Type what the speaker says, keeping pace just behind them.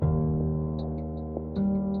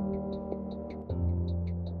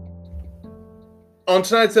On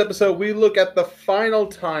tonight's episode, we look at the final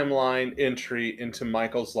timeline entry into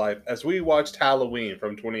Michael's life as we watched Halloween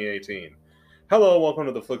from 2018. Hello, welcome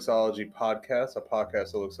to the Flixology Podcast, a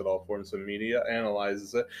podcast that looks at all forms of media,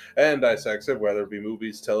 analyzes it, and dissects it, whether it be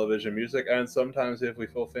movies, television, music, and sometimes, if we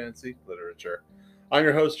feel fancy, literature. I'm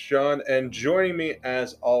your host, John, and joining me,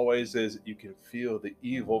 as always, is You Can Feel the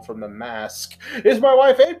Evil from the Mask, is my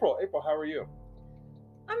wife, April. April, how are you?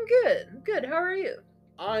 I'm good. Good. How are you?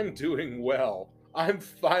 I'm doing well. I'm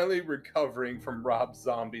finally recovering from Rob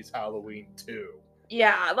Zombie's Halloween 2.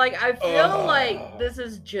 Yeah, I feel like this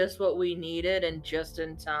is just what we needed and just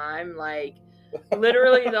in time.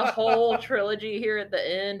 Literally the whole trilogy here at the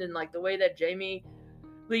end, and the way that Jamie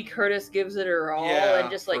Lee Curtis gives it her all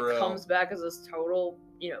and just comes back as this total,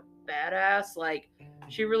 badass.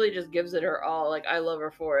 She really just gives it her all. I love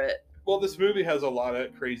her for it. Well, this movie has a lot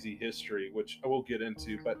of crazy history, which I will get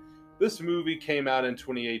into, but this movie came out in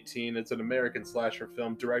 2018. It's an American slasher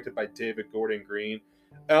film directed by David Gordon Green.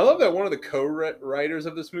 And I love that one of the co-writers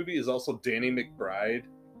of this movie is also Danny McBride.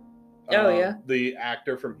 Yeah. The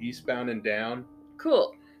actor from Eastbound and Down.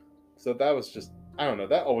 Cool. So that was just, I don't know,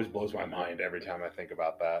 that always blows my mind every time I think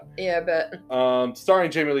about that. Yeah, I bet. Starring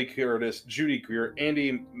Jamie Lee Curtis, Judy Greer,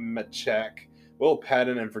 Andy Machek, Will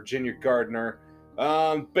Patton, and Virginia Gardner.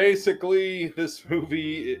 Basically, this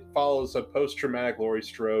movie follows a post-traumatic Laurie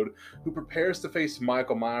Strode who prepares to face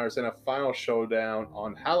Michael Myers in a final showdown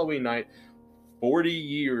on Halloween night 40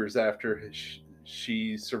 years after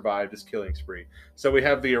she survived his killing spree. So we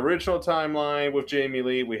have the original timeline with Jamie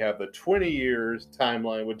Lee, we have the 20 years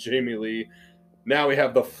timeline with Jamie Lee, now we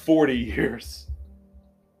have the 40 years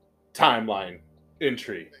timeline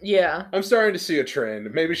entry. Yeah. I'm starting to see a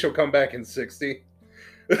trend. Maybe she'll come back in 60.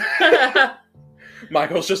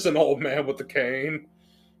 Michael's just an old man with a cane.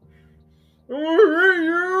 Where are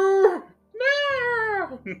you?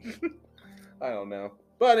 No! I don't know.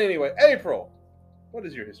 But anyway, April, what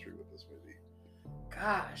is your history with this movie?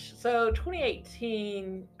 Gosh, so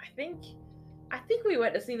 2018, I think we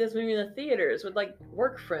went to see this movie in the theaters with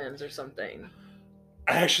work friends or something.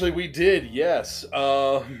 Actually, we did, yes.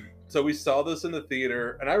 So we saw this in the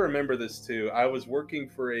theater, and I remember this too. I was working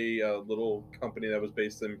for a little company that was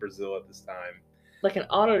based in Brazil at this time. Like an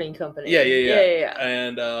auditing company. Yeah.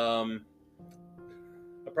 And I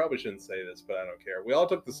probably shouldn't say this, but I don't care. We all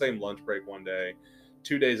took the same lunch break one day,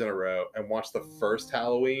 2 days in a row, and watched the first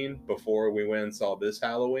Halloween before we went and saw this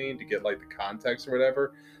Halloween to get the context or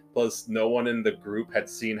whatever. Plus, no one in the group had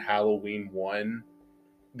seen Halloween 1,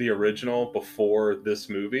 the original, before this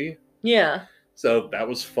movie. Yeah. So that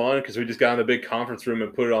was fun because we just got in the big conference room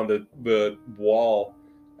and put it on the wall.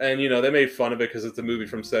 And, they made fun of it because it's a movie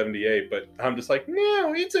from 78, but I'm just like,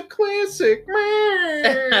 no, it's a classic.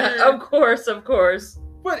 Of course.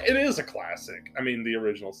 But it is a classic. I mean, the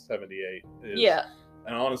original 78 is. Yeah.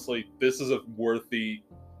 And honestly, this is a worthy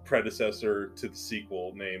predecessor to the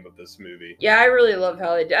sequel name of this movie. Yeah, I really love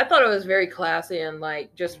how they did. I thought it was very classy and,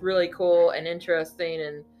 just really cool and interesting,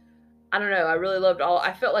 and I don't know, I really loved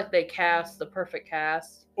I felt like they cast the perfect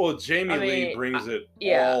cast. Well, Jamie Lee brings it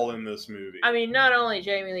all in this movie. I mean, not only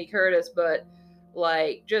Jamie Lee Curtis, but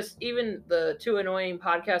just even the two annoying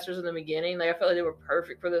podcasters in the beginning. I felt like they were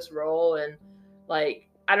perfect for this role, and I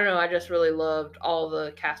don't know, I just really loved all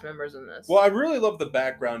the cast members in this. Well, I really love the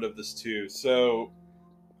background of this too. So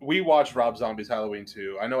we watched Rob Zombie's Halloween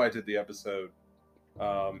 2. I know I did the episode,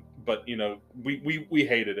 but we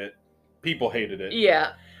hated it. People hated it.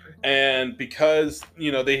 Yeah. And because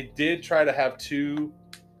they did try to have two.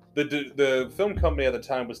 The film company at the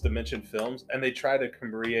time was Dimension Films, and they tried to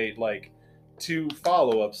create two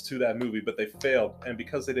follow-ups to that movie, but they failed. And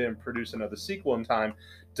because they didn't produce another sequel in time,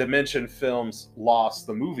 Dimension Films lost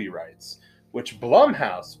the movie rights, which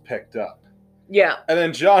Blumhouse picked up. Yeah. And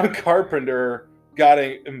then John Carpenter got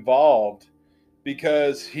involved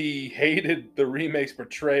because he hated the remake's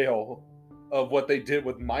portrayal of what they did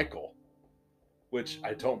with Michael, which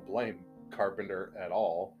I don't blame Carpenter at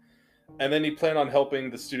all. And then he planned on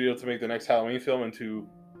helping the studio to make the next Halloween film into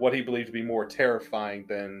what he believed to be more terrifying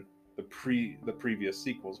than the previous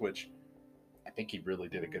sequels, which I think he really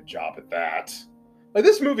did a good job at that.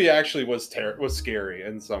 This movie actually was scary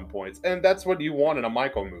in some points, and that's what you want in a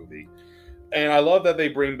Michael movie. And I love that they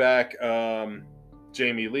bring back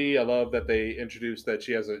Jamie Lee. I love that they introduced that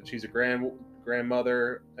she's a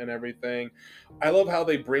grandmother and everything. I love how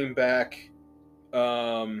they bring back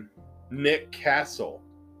Nick Castle,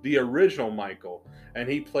 the original Michael, and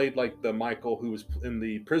he played the Michael who was in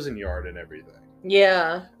the prison yard and everything.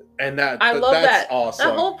 Yeah. And I love that's that. Awesome.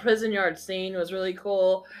 That whole prison yard scene was really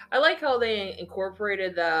cool. I like how they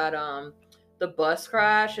incorporated that the bus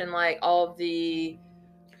crash and all of the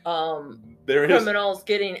there is. criminals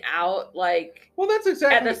getting out, like, Well, that's at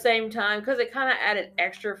exactly. the same time, because it kind of added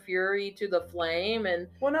extra fury to the flame, and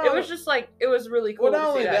Well, it was just like, it was really cool Well, not to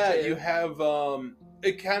see only that that, too. you have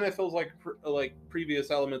it kind of feels like previous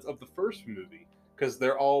elements of the first movie because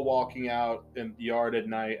they're all walking out in the yard at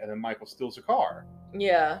night, and then Michael steals a car,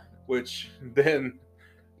 Yeah. which then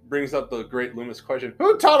brings up the great Loomis question: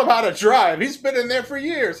 Who taught him how to drive? He's been in there for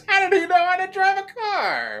years. How did he know how to drive a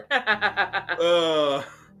car?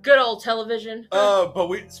 Good old television.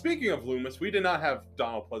 But speaking of Loomis, we did not have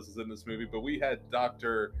Donald Pleasance in this movie, but we had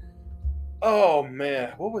Dr. Oh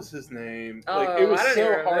man, what was his name? It was I don't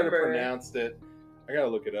so even hard to remember. pronounce it. I gotta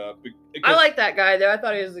look it up. I like that guy though. I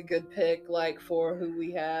thought he was a good pick, like, for who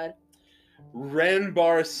we had.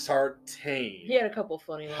 Renbar Sartain. He had a couple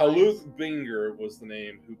funny lines. Haluk Binger was the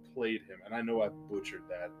name who played him, and I know I butchered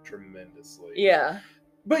that tremendously. Yeah.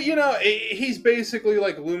 But he's basically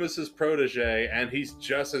like Loomis's protege, and he's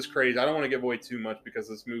just as crazy. I don't want to give away too much because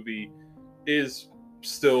this movie is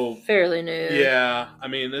still fairly new. Yeah, I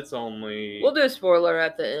mean it's only. We'll do a spoiler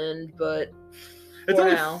at the end, but it's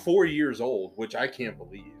only 4 years old, which I can't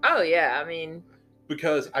believe. Oh yeah, I mean,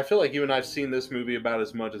 because I feel like you and I've seen this movie about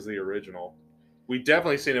as much as the original. We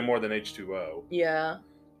definitely seen it more than H2O. Yeah.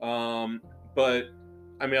 But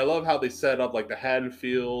I mean, I love how they set up like the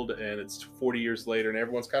Haddonfield, and it's 40 years later, and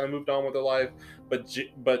everyone's kind of moved on with their life.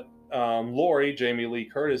 But Laurie, Jamie Lee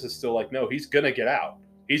Curtis, is still like, no, he's gonna get out.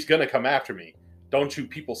 He's gonna come after me. Don't you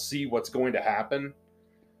people see what's going to happen?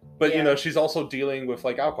 But she's also dealing with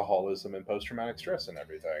like alcoholism and post-traumatic stress and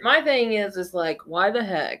everything. My thing is like, why the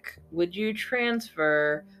heck would you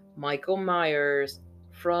transfer Michael Myers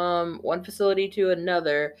from one facility to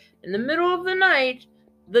another in the middle of the night,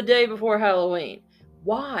 the day before Halloween?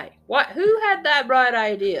 Why? Who had that bright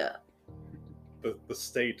idea? The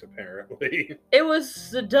state, apparently. It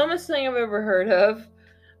was the dumbest thing I've ever heard of.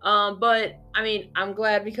 But I mean, I'm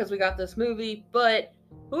glad because we got this movie, but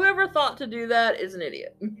whoever thought to do that is an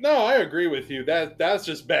idiot. No, I agree with you. That's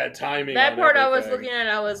just bad timing. That part I was looking at,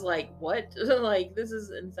 I was like, what? Like, this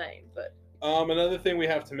is insane. But another thing we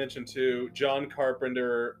have to mention too, John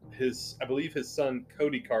Carpenter, I believe his son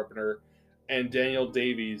Cody Carpenter, and Daniel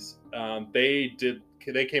Davies, they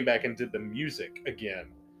came back and did the music again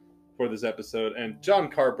for this episode. And John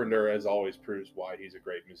Carpenter, as always, proves why he's a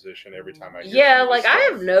great musician every time I hear like I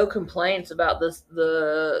have no complaints about this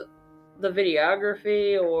the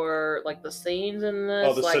videography or like the scenes in this.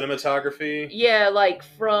 Oh, the cinematography? Yeah, like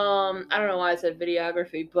from, I don't know why I said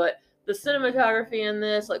videography, but the cinematography in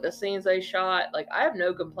this, like the scenes they shot, like I have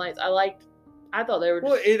no complaints. I thought they were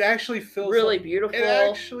just it actually feels really beautiful. It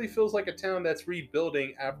actually feels like a town that's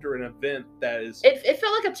rebuilding after an event that is. It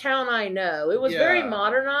felt like a town I know. It was very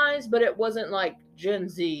modernized, but it wasn't like Gen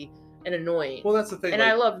Z and annoying. Well, that's the thing. And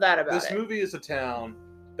I love that about this movie is a town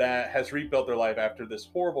that has rebuilt their life after this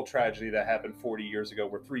horrible tragedy that happened 40 years ago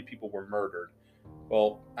where 3 people were murdered.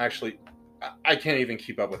 Well, actually, I can't even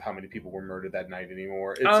keep up with how many people were murdered that night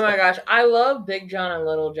anymore. Oh my gosh. I love Big John and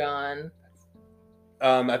Little John.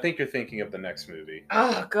 I think you're thinking of the next movie.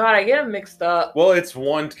 Oh God, I get them mixed up. Well, it's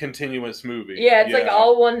one continuous movie. Yeah, it's like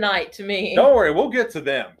all one night to me. Don't worry, we'll get to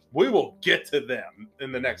them. We will get to them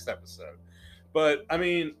in the next episode. But I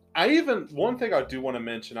mean, one thing I do want to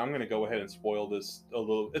mention, I'm going to go ahead and spoil this a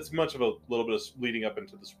little. It's much of a little bit of leading up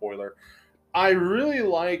into the spoiler. I really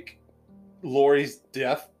like Laurie's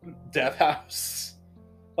death house,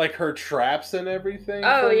 like her traps and everything.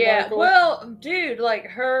 Oh yeah, Michael. Well, dude, like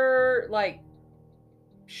her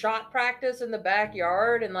shot practice in the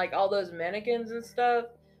backyard and like all those mannequins and stuff.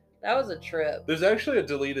 That was a trip. There's actually a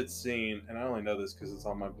deleted scene, and I only know this because it's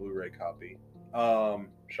on my Blu-ray copy.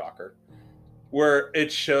 Shocker. Where it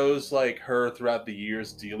shows like her throughout the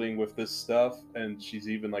years dealing with this stuff, and she's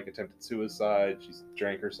even like attempted suicide. She's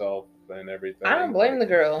drank herself and everything. I don't blame the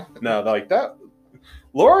girl. No, like that.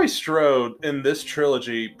 Laurie Strode in this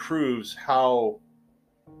trilogy proves how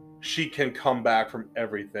she can come back from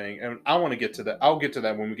everything, and I want to get to that. I'll get to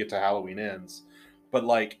that when we get to Halloween Ends. But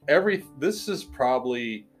like this is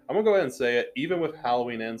probably, I'm gonna go ahead and say it. Even with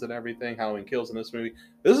Halloween Ends and everything, Halloween Kills in this movie,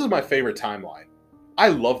 this is my favorite timeline. I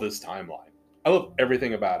love this timeline. I love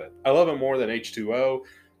everything about it. I love it more than H2O.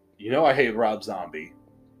 I hate Rob Zombie.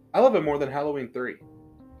 I love it more than Halloween 3.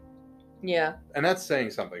 Yeah. And that's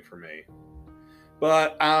saying something for me.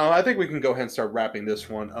 But I think we can go ahead and start wrapping this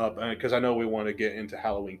one up, because I know we want to get into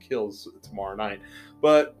Halloween Kills tomorrow night.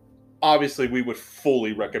 But obviously, we would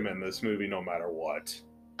fully recommend this movie no matter what.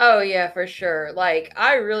 Oh, yeah, for sure. Like,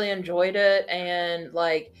 I really enjoyed it, and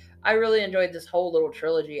like, I really enjoyed this whole little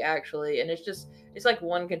trilogy, actually. And it's like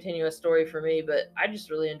one continuous story for me, but I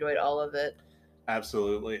just really enjoyed all of it.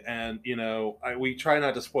 Absolutely. And we try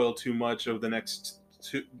not to spoil too much of the next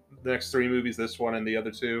three movies, this one and the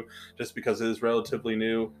other two, just because it is relatively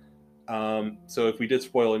new. So if we did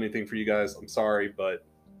spoil anything for you guys, I'm sorry, but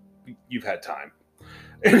you've had time.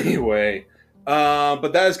 Anyway, but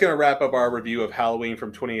that is going to wrap up our review of Halloween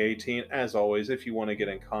from 2018. As always, if you want to get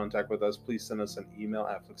in contact with us, please send us an email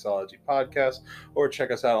at FlixologyPodcast or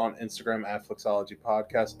check us out on Instagram at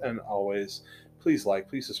FlixologyPodcast. And always, please like,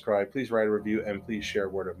 please subscribe, please write a review, and please share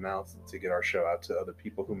word of mouth to get our show out to other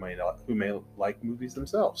people who may like movies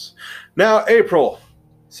themselves. Now, April,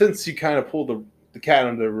 since you kind of pulled the cat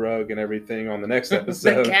under the rug and everything on the next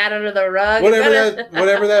episode. The cat under the rug.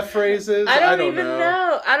 Whatever that phrase is. I don't even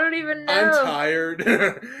know. I don't even know. I'm tired.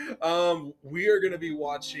 We are going to be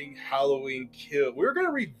watching Halloween Kills. We're going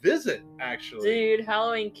to revisit, actually. Dude,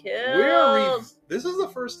 Halloween Kills. This is the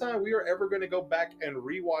first time we are ever going to go back and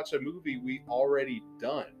rewatch a movie we've already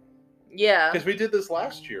done. Yeah. Because we did this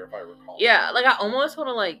last year, if I recall. Yeah, like I almost want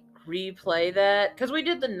to replay that, because we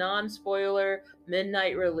did the non-spoiler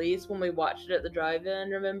midnight release when we watched it at the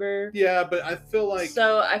drive-in, remember? Yeah, but I feel like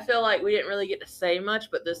we didn't really get to say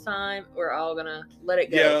much, but this time we're all gonna let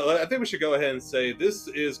it go. Yeah, I think we should go ahead and say this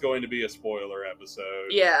is going to be a spoiler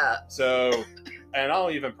episode. Yeah. So, and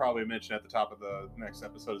I'll even probably mention at the top of the next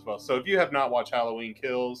episode as well. So if you have not watched Halloween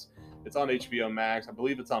Kills, it's on HBO Max. I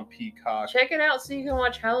believe it's on Peacock. Check it out so you can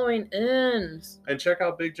watch Halloween Ends. And check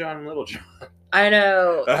out Big John and Little John. I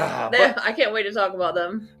know. I can't wait to talk about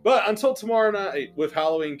them. But until tomorrow night with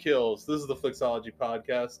Halloween Kills, this is the Flixology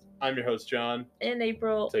Podcast. I'm your host, John. And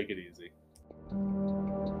April. Take it easy.